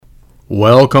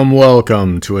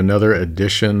Welcome to another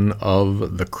edition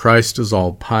of the Christ is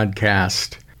All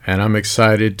podcast. And I'm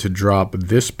excited to drop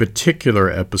this particular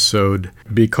episode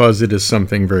because it is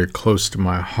something very close to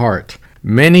my heart.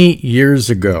 Many years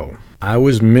ago, I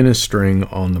was ministering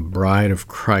on the Bride of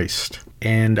Christ,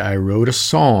 and I wrote a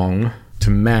song to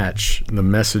match the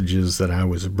messages that I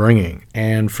was bringing.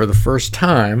 And for the first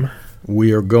time,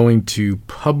 we are going to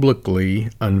publicly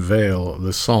unveil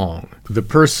the song. The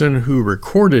person who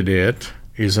recorded it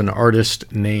is an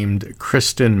artist named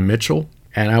Kristen Mitchell,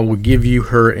 and I will give you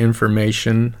her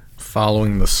information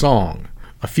following the song.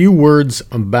 A few words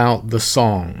about the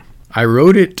song. I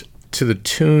wrote it to the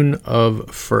tune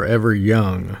of Forever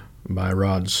Young by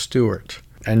Rod Stewart.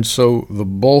 And so the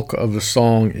bulk of the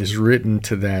song is written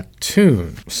to that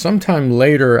tune. Sometime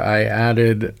later, I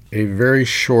added a very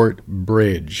short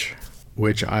bridge,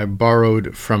 which I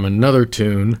borrowed from another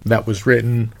tune that was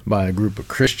written by a group of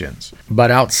Christians.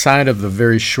 But outside of the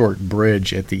very short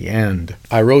bridge at the end,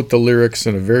 I wrote the lyrics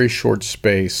in a very short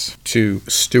space to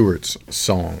Stewart's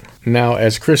song. Now,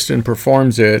 as Kristen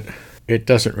performs it, it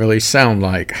doesn't really sound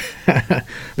like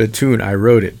the tune I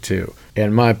wrote it to.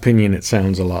 In my opinion, it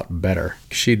sounds a lot better.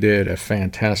 She did a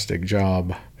fantastic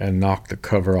job and knocked the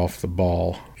cover off the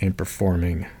ball in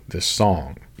performing this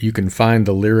song. You can find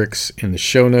the lyrics in the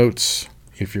show notes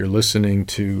if you're listening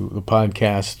to the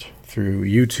podcast through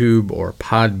YouTube or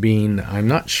Podbean. I'm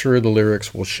not sure the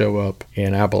lyrics will show up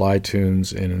in Apple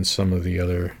iTunes and in some of the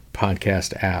other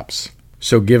podcast apps.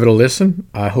 So give it a listen.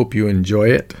 I hope you enjoy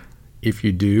it. If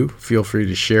you do, feel free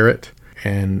to share it.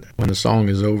 And when the song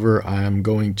is over, I'm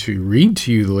going to read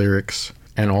to you the lyrics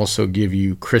and also give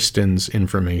you Kristen's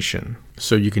information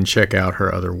so you can check out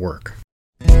her other work.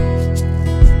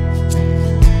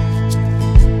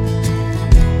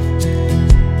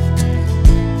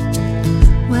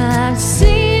 I've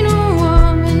seen a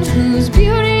woman whose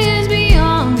beauty is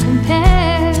beyond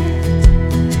compare.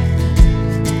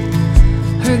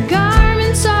 Her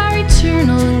garments are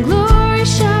eternal and glory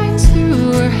shines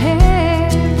through her hair.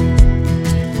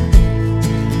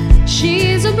 She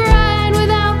is a bride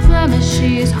without blemish.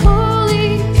 She is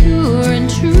holy, pure, and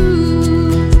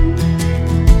true.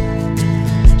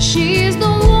 She is the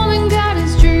woman God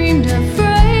has dreamed of,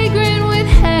 fragrant with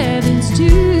heaven's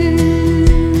dew.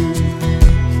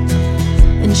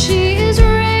 She is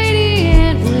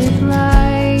radiant with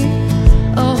light,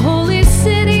 a holy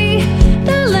city,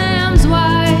 the Lamb's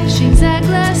wife. She's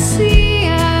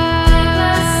ecclesia,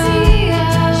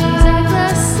 she's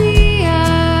ecclesia.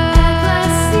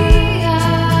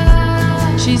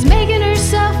 She's making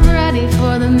herself ready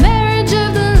for the marriage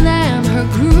of the Lamb, her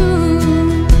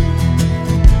groom.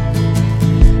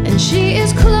 And she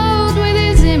is clothed with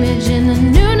his image in the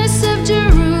newness of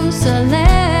Jerusalem.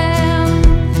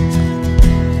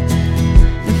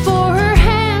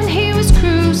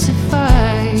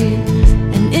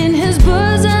 And in his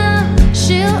bosom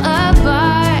she'll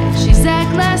abide. She's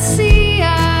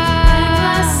ecclesia,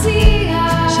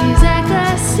 she's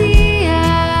ecclesia,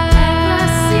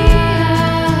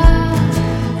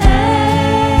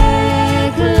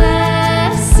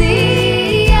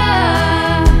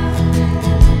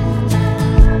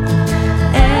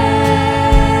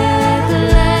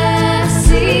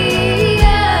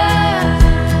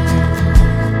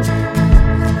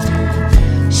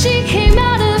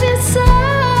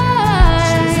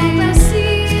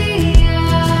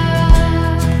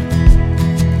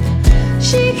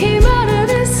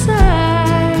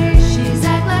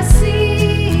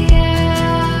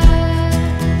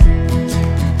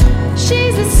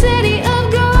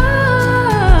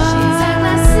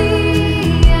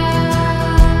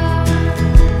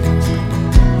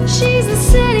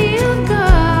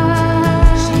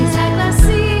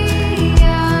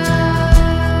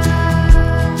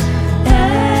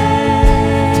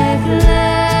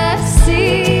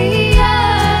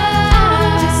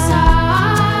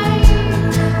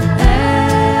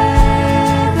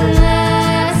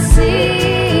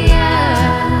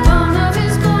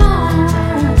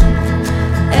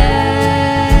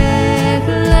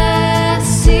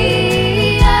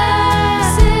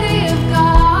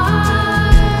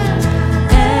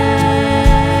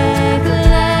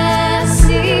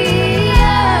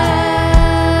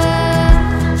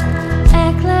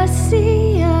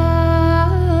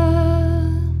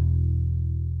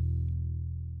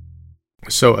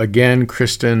 So again,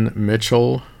 Kristen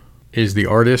Mitchell is the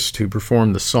artist who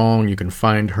performed the song. You can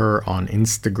find her on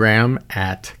Instagram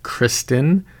at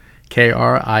Kristen,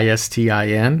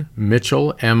 Kristin,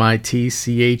 Mitchell,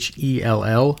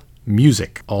 Mitchell,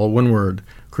 music, all one word,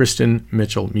 Kristen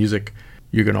Mitchell Music.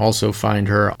 You can also find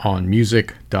her on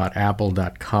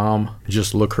music.apple.com.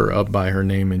 Just look her up by her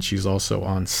name, and she's also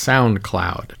on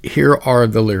SoundCloud. Here are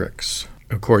the lyrics.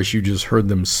 Of course, you just heard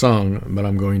them sung, but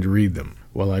I'm going to read them.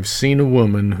 Well, I've seen a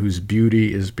woman whose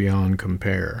beauty is beyond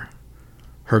compare.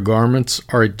 Her garments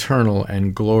are eternal,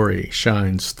 and glory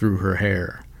shines through her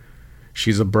hair.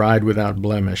 She's a bride without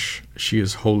blemish. She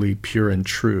is holy, pure, and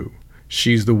true.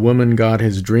 She's the woman God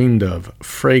has dreamed of,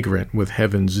 fragrant with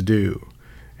heaven's dew.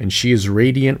 And she is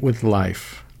radiant with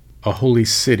life, a holy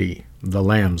city, the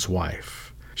Lamb's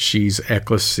wife. She's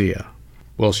Ecclesia.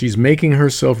 Well, she's making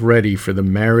herself ready for the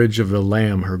marriage of the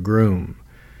Lamb, her groom.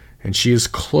 And she is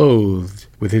clothed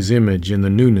with his image in the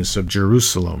newness of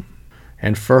Jerusalem.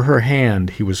 And for her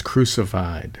hand he was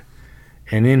crucified,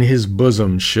 and in his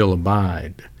bosom she'll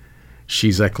abide.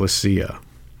 She's Ecclesia.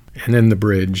 And in the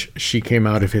bridge, she came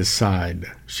out of his side.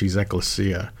 She's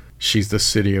Ecclesia. She's the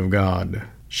city of God.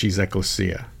 She's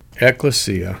Ecclesia.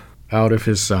 Ecclesia, out of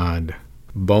his side,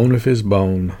 bone of his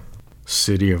bone,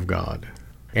 city of God.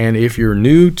 And if you're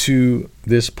new to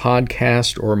this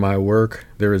podcast or my work,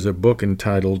 there is a book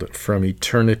entitled From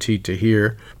Eternity to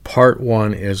Here. Part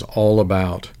 1 is all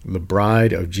about the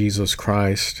bride of Jesus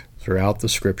Christ throughout the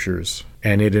scriptures,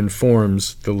 and it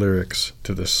informs the lyrics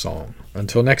to this song.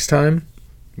 Until next time,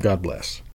 God bless.